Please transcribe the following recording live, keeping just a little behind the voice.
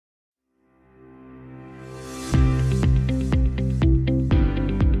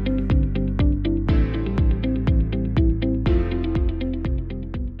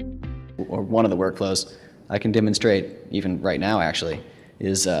one of the workflows I can demonstrate, even right now actually,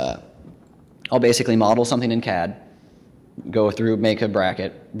 is I'll basically model something in CAD, go through, make a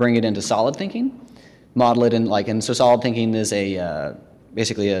bracket, bring it into SolidThinking, model it in so SolidThinking is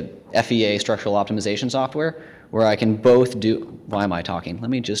basically a FEA structural optimization software where I can both do, why am I talking?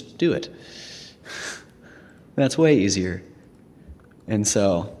 Let me just do it. That's way easier. And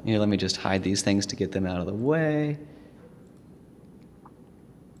so, let me just hide these things to get them out of the way.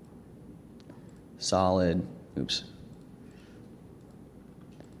 Solid, oops.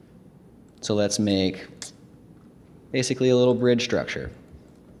 So let's make basically a little bridge structure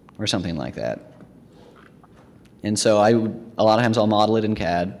or something like that. And so a lot of times I'll model it in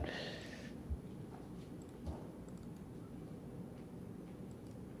CAD.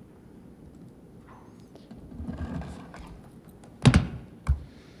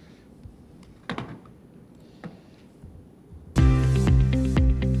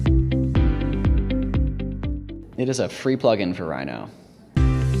 It is a free plugin for Rhino.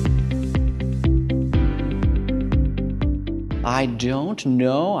 I don't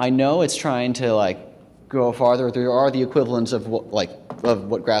know. I know it's trying to go farther. There are the equivalents of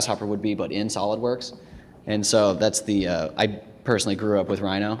what Grasshopper would be, but in SolidWorks. And so that's I personally grew up with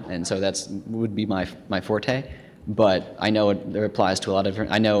Rhino, and so that's would be my forte. But I know it applies to a lot of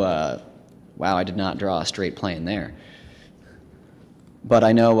different. I know. Wow, I did not draw a straight plane there. But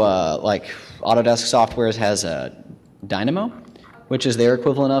I know Autodesk Softwares has a Dynamo, which is their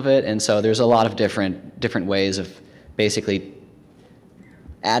equivalent of it, and so there's a lot of different ways of basically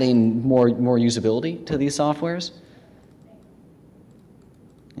adding more usability to these softwares.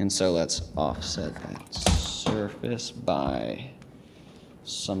 And so let's offset that surface by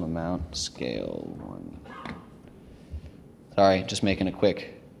some amount, scale 1. Sorry, just making a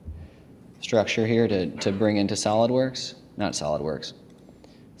quick structure here to bring into SolidWorks, not SolidWorks,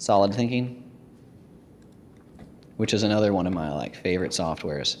 SolidThinking, which is another one of my favorite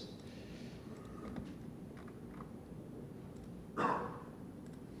softwares.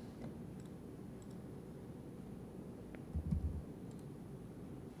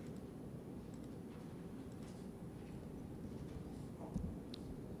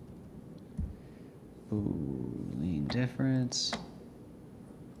 Boolean difference.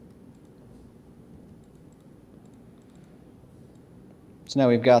 So now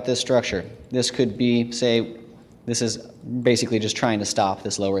we've got this structure. This could be, say, this is basically just trying to stop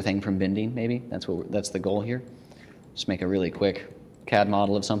this lower thing from bending, maybe. That's the goal here. Just make a really quick CAD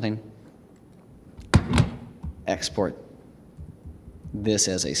model of something. Export this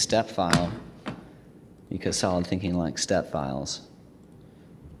as a step file because SolidThinking likes step files.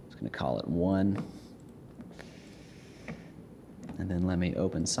 I'm going to call it 1. And then let me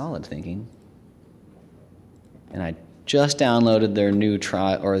open SolidThinking. And I just downloaded their new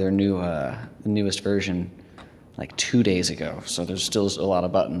the newest version 2 days ago. So there's still a lot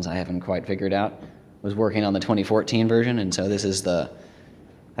of buttons I haven't quite figured out. I was working on the 2014 version, and so this is I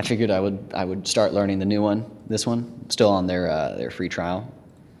figured I would start learning the new one. This one, still on their free trial.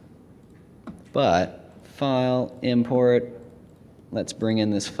 But file, import. Let's bring in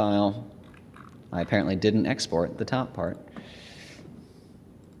this file. I apparently didn't export the top part.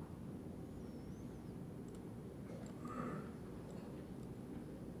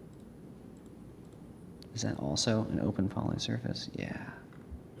 Is that also an open poly surface? Yeah.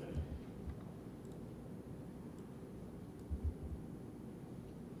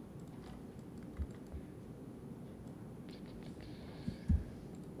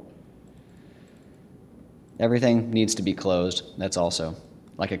 Everything needs to be closed. That's also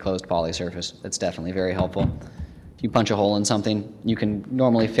like a closed poly surface. That's definitely very helpful. If you punch a hole in something, you can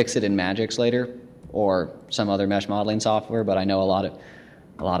normally fix it in Magix later or some other mesh modeling software, but I know a lot of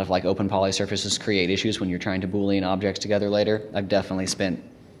open poly surfaces create issues when you're trying to Boolean objects together later. I've definitely spent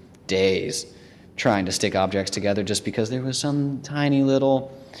days trying to stick objects together just because there was some tiny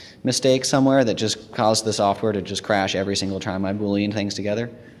little mistake somewhere that just caused the software to just crash every single time I Boolean things together.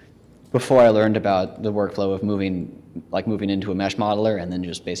 Before I learned about the workflow of moving into a mesh modeler and then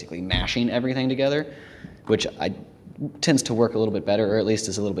just basically mashing everything together, which tends to work a little bit better, or at least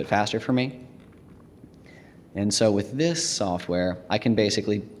is a little bit faster for me. And so with this software, I can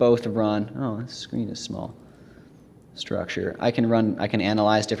basically both run, oh, this screen is small, structure. I can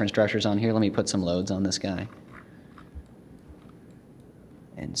analyze different structures on here. Let me put some loads on this guy.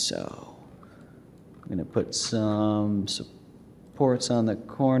 And so I'm going to put some supports on the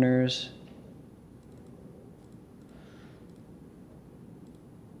corners.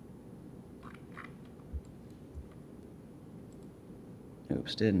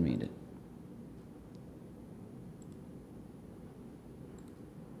 Oops, didn't mean it.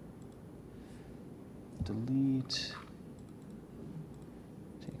 delete.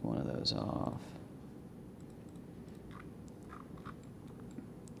 Take one of those off.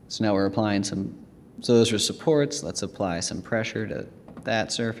 So now we're applying some, so those are supports. Let's apply some pressure to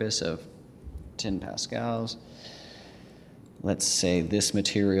that surface of 10 pascals. Let's say this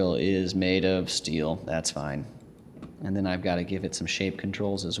material is made of steel. That's fine. And then I've got to give it some shape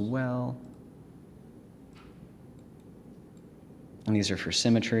controls as well. And these are for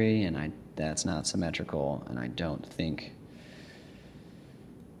symmetry, and that's not symmetrical, and I don't think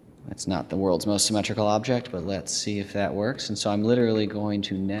it's not the world's most symmetrical object, but let's see if that works. And so I'm literally going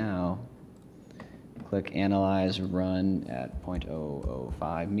to now click Analyze, Run at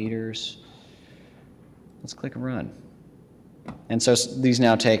 0.005 meters. Let's click Run. And so these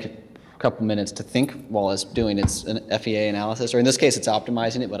now take a couple minutes to think while it's doing its FEA analysis, or in this case it's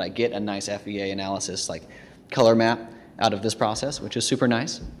optimizing it, but I get a nice FEA analysis like color map out of this process, which is super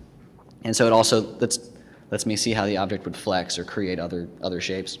nice. And so it also lets me see how the object would flex or create other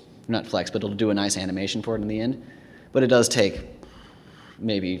shapes. Not flex, but it'll do a nice animation for it in the end. But it does take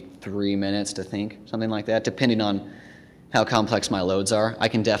maybe 3 minutes to think, something like that, depending on how complex my loads are. I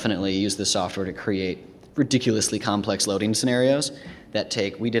can definitely use this software to create ridiculously complex loading scenarios that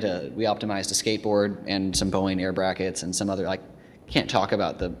take, we optimized a skateboard and some Boeing air brackets and some other, I can't talk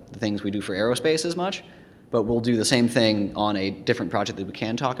about the things we do for aerospace as much, but we'll do the same thing on a different project that we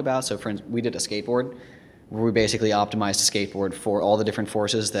can talk about. So for instance, we did a skateboard where we basically optimized a skateboard for all the different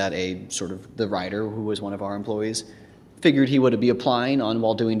forces that the rider, who was one of our employees, figured he would be applying on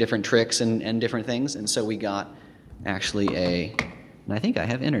while doing different tricks and different things. And so we got actually and I think I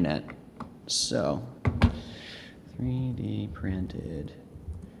have internet. So 3D printed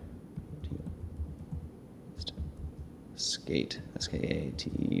skate,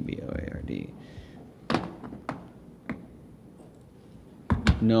 S-K-A-T-E-B-O-A-R-D.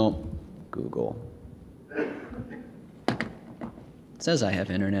 No, Google. It says I have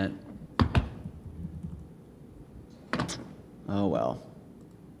internet. Oh well.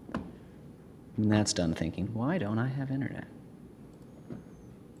 And that's done thinking. Why don't I have internet?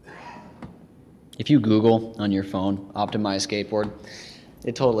 If you Google on your phone, optimize skateboard,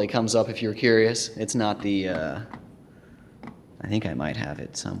 it totally comes up if you're curious. It's not the, I think I might have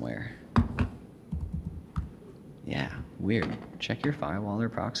it somewhere. Yeah, weird. Check your firewall or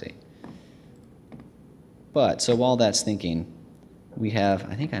proxy. But, so while that's thinking, we have,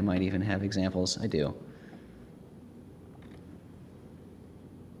 I think I might even have examples. I do.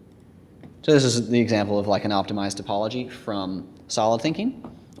 So this is the example of like an optimized topology from SolidThinking,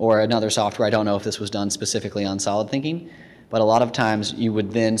 or another software. I don't know if this was done specifically on SolidThinking, but a lot of times you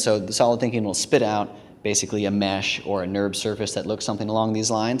would then, so the SolidThinking will spit out basically a mesh or a NURB surface that looks something along these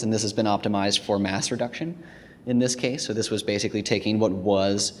lines, and this has been optimized for mass reduction in this case. So this was basically taking what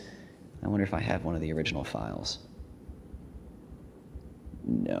was, I wonder if I have one of the original files.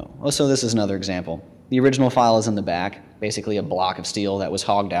 No. Oh, so this is another example. The original file is in the back, basically a block of steel that was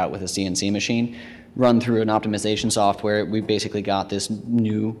hogged out with a CNC machine. Run through an optimization software, we basically got this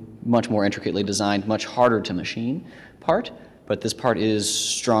new, much more intricately designed, much harder to machine part, but this part is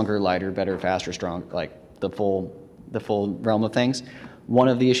stronger, lighter, better, faster, strong, like the full realm of things. One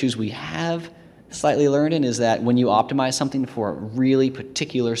of the issues we have slightly learned in is that when you optimize something for a really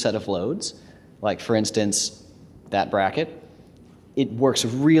particular set of loads, like for instance, that bracket, it works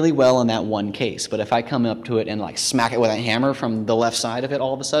really well in that one case, but if I come up to it and like smack it with a hammer from the left side of it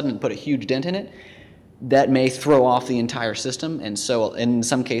all of a sudden and put a huge dent in it, that may throw off the entire system. And so in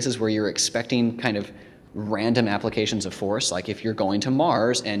some cases where you're expecting kind of random applications of force, like if you're going to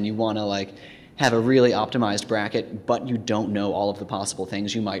Mars and you want to like have a really optimized bracket, but you don't know all of the possible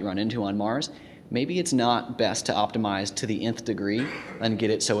things you might run into on Mars, maybe it's not best to optimize to the nth degree and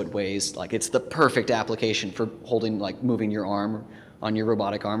get it so it weighs, like it's the perfect application for holding, like moving your arm on your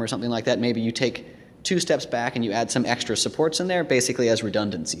robotic arm or something like that. Maybe you take 2 steps back and you add some extra supports in there, basically as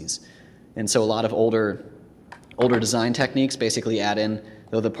redundancies. And so a lot of older design techniques basically add in,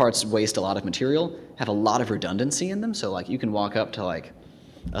 though the parts waste a lot of material, have a lot of redundancy in them. So like you can walk up to like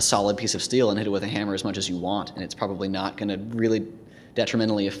a solid piece of steel and hit it with a hammer as much as you want, and it's probably not going to really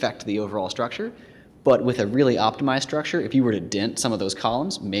detrimentally affect the overall structure. But with a really optimized structure, if you were to dent some of those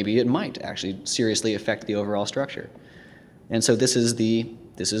columns, maybe it might actually seriously affect the overall structure. And so this is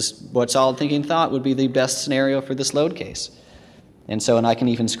what SolidThinking thought would be the best scenario for this load case. And so, and I can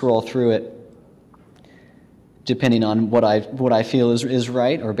even scroll through it depending on what I feel is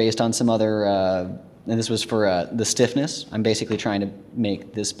right, or based on some other, and this was for the stiffness. I'm basically trying to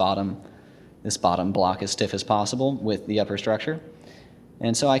make this bottom block as stiff as possible with the upper structure.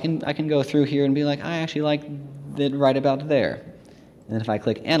 And so I can go through here and be like, I actually like it right about there. And then if I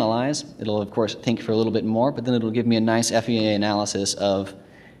click Analyze, it'll of course think for a little bit more, but then it'll give me a nice FEA analysis of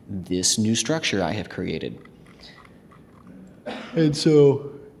this new structure I have created.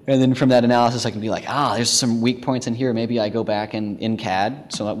 And then from that analysis, I can be like, there's some weak points in here. Maybe I go back in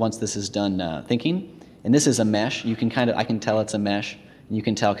CAD. So once this is done thinking, and this is a mesh, I can tell it's a mesh. And you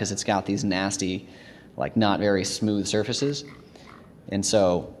can tell because it's got these nasty, like not very smooth surfaces. And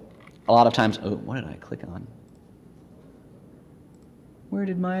so a lot of times, what did I click on? Where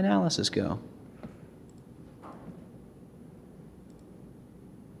did my analysis go?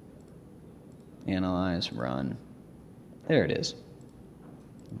 Analyze, run. There it is.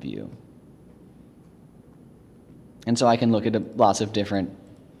 View. And so I can look at lots of different,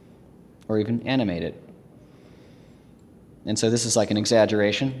 or even animate it. And so this is like an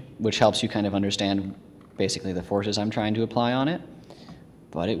exaggeration, which helps you kind of understand basically the forces I'm trying to apply on it.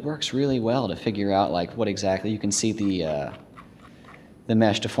 But it works really well to figure out like what exactly, you can see the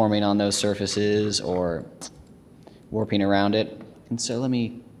mesh deforming on those surfaces or warping around it. And so let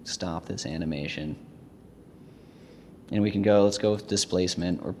me stop this animation. And we can go, let's go with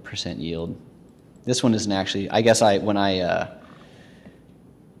displacement or percent yield. This one isn't actually, I guess when I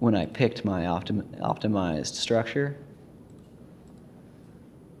picked my optimized structure,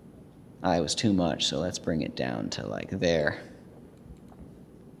 it was too much, so let's bring it down to like there.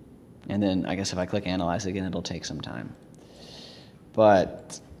 And then I guess if I click Analyze again, it'll take some time.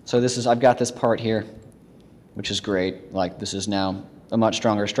 But, so I've got this part here, which is great. Like this is now a much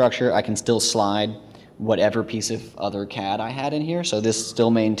stronger structure. I can still slide whatever piece of other CAD I had in here. So this still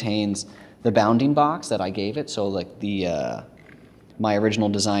maintains the bounding box that I gave it. So like my original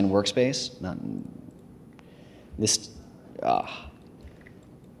design workspace, this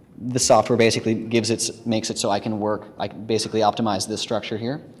software basically makes it so I can basically optimize this structure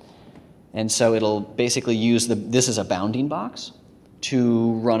here. And so it'll basically use this as a bounding box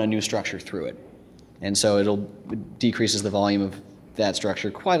to run a new structure through it. And so it decreases the volume of that structure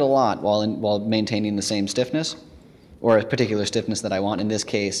quite a lot while maintaining the same stiffness, or a particular stiffness that I want. In this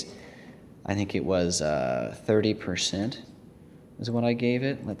case, I think it was 30% is what I gave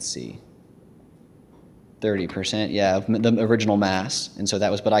it. Let's see. 30%, yeah, of the original mass. And so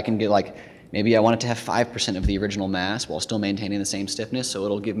that was, but I can get like, maybe I want it to have 5% of the original mass while still maintaining the same stiffness, so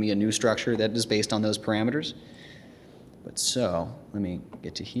it'll give me a new structure that is based on those parameters. But so, let me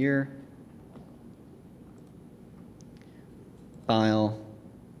get to here. File.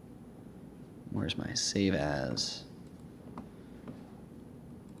 Where's my save as?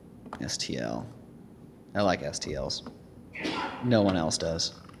 STL. I like STLs. No one else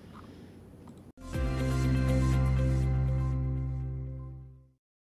does.